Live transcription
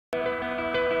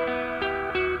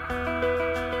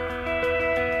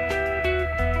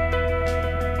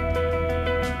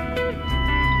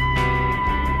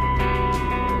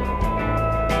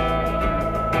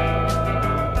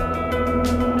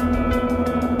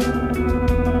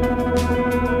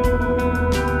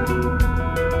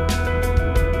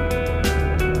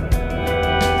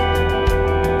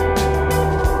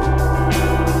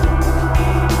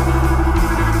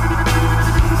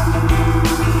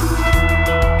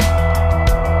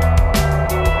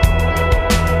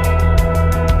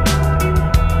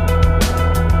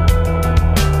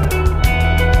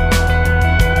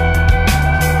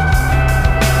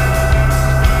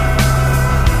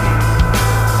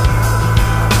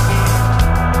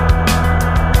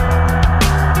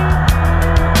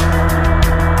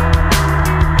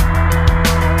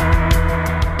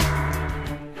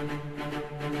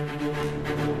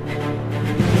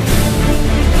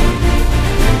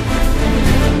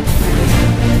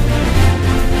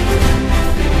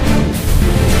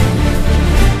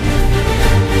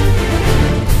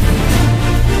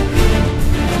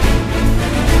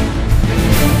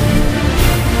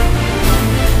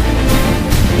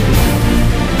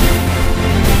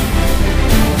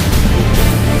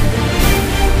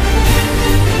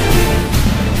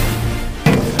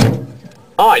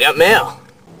Oh, I got mail.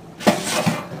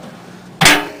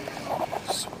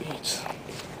 Sweet.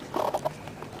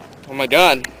 Oh my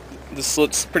god, this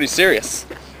looks pretty serious.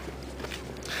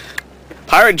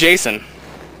 Pirate Jason,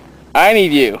 I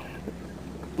need you.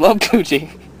 Love, Poochie.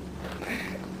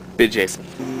 Bid Jason.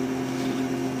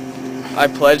 I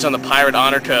pledged on the pirate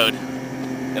honor code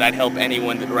that I'd help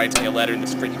anyone that writes me a letter in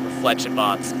this freaking reflection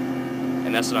box.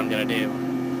 And that's what I'm gonna do.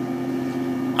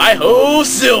 Hi-ho,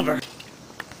 Silver!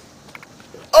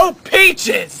 Oh,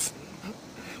 Peaches!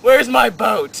 Where's my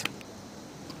boat?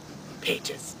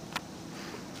 Peaches.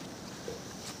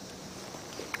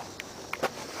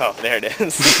 Oh, there it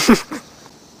is.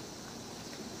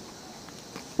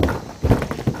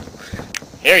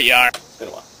 Here you are. It's been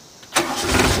a while.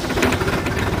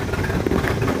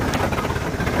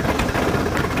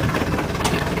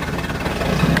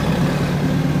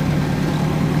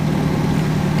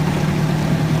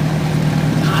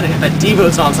 God, that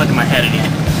Devo song's stuck in my head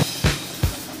again.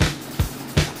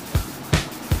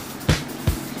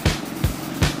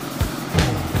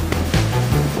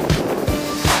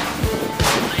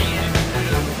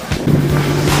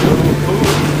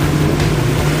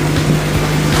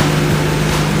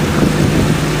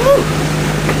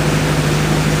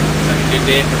 Good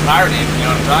day for pirating, you know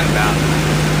what I'm talking about.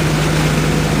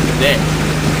 Good day.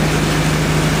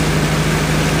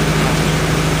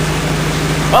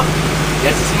 Well,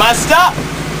 guess this is my stop.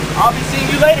 I'll be seeing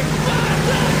you later.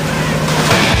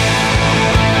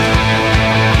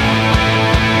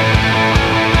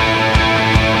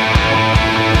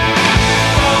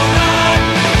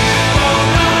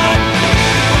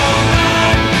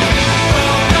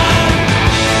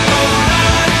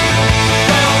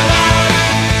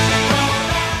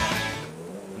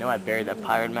 I buried that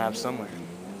pirate map somewhere.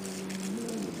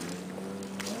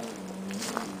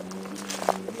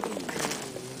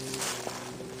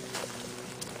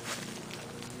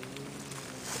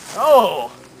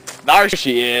 Oh, there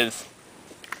she is.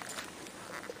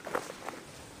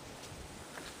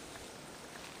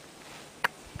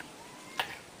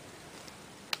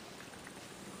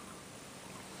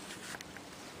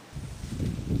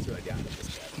 So I got it this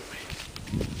bad boy.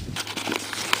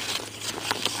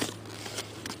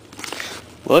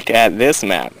 Look at this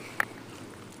map.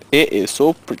 It is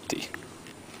so pretty.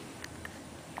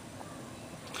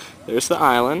 There's the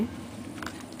island.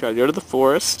 Gotta go to the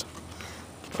forest,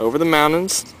 over the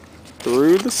mountains,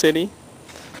 through the city,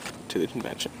 to the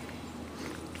convention.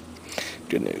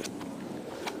 Good news.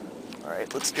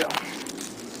 Alright, let's go.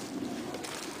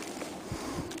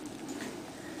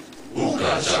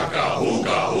 Hookah chaka,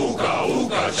 hookah, hookah,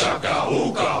 hookah chaka,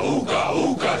 hookah, hookah,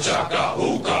 hookah chaka,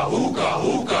 hookah, hookah,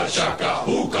 hookah chaka,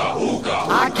 hookah, hookah.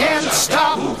 I can't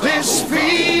stop this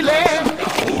feeling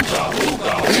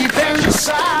deep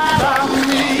inside of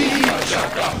me.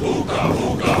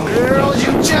 Girl,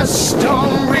 you just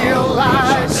don't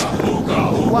realize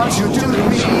what you do to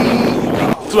me.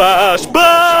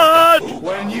 Flashback!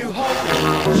 When you hold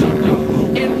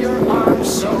me in your arms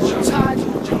so tight, you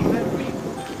let me.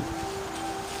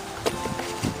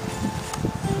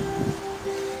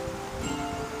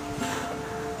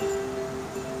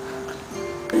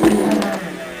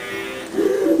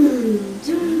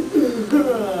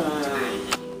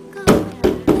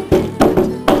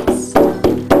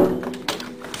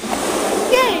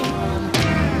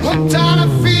 Hooked on a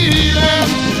feeling,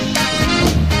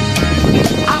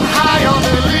 I'm high on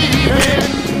believing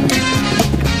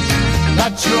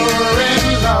that you're in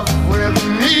love with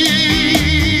me.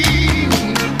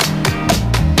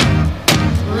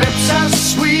 Lips as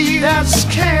sweet as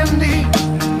candy,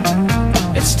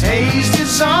 its taste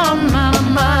is on my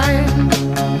mind.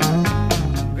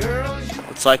 Girl,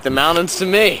 It's like the mountains to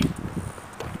me.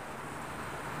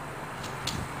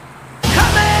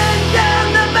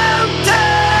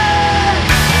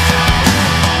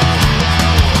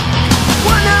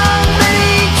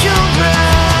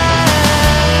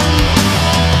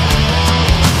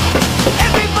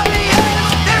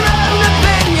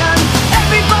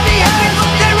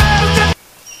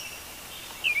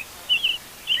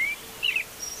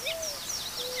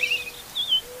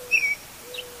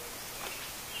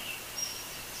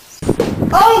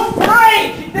 Oh,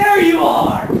 Frank! There you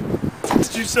are!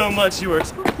 Missed you so much, you were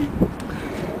so cute.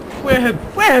 Where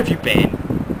have you been?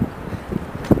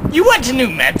 You went to New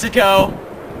Mexico?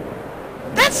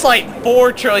 That's like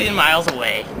 4 trillion miles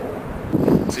away.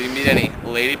 So you meet any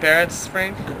lady parrots,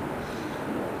 Frank?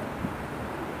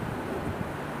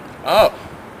 Oh.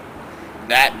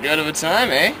 That good of a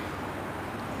time, eh?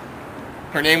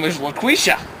 Her name was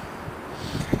LaQuisha.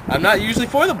 I'm not usually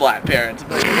for the black parrots,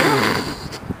 but...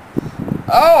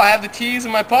 Oh, I have the keys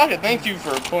in my pocket. Thank you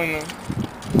for pulling them.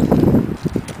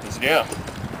 Yeah.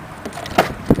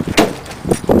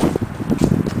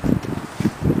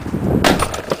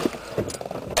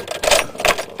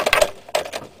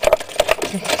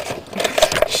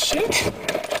 Shoot.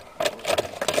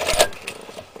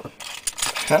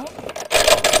 Huh?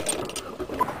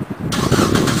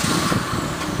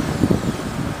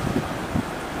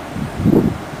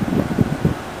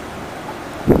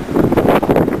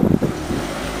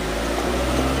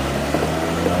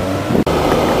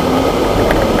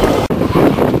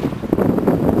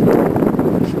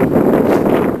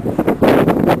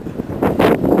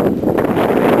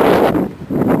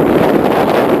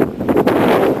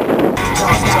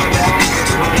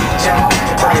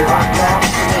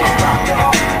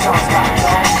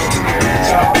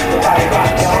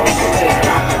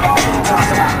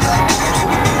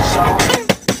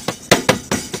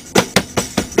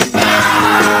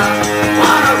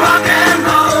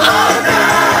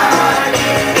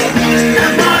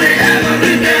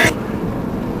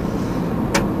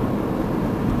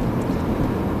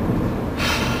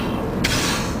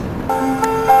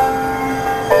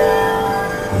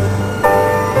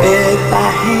 If I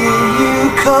hear you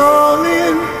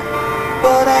calling,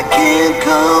 but I can't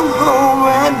come home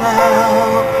right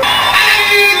now.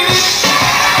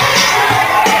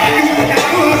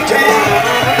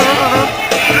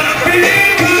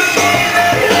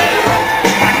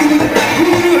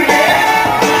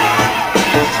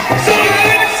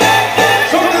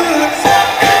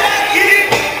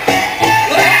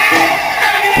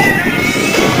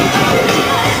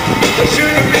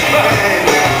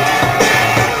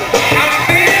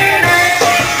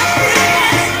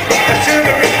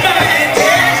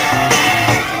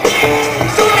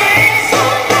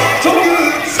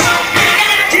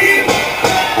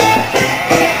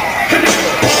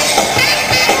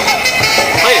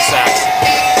 Play a sax.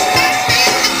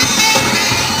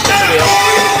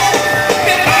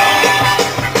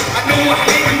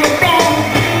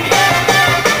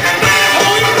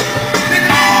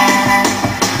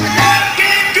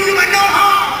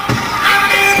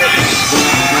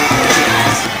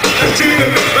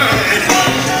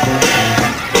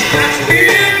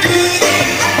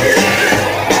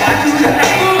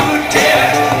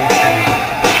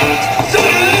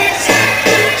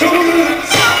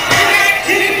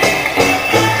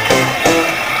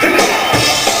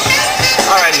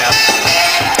 Alright, enough.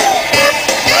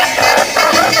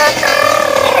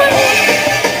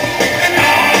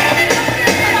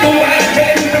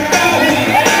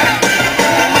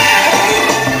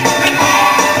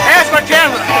 That's my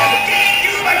camera.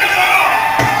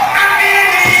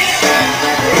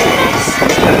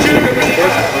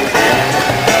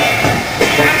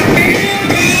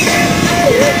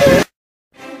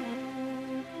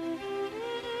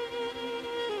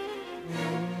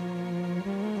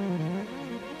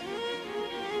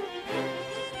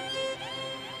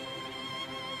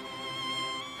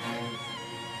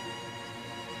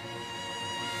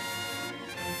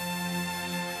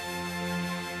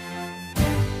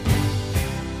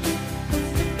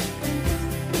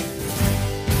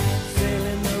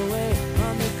 Sailing away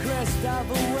on the crest of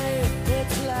a wave,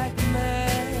 it's like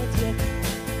magic.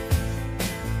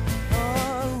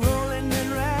 Oh, rolling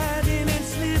and riding and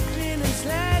slipping and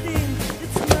sliding,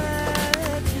 it's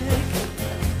magic.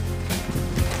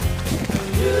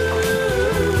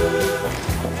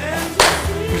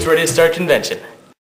 Who's ready to start convention?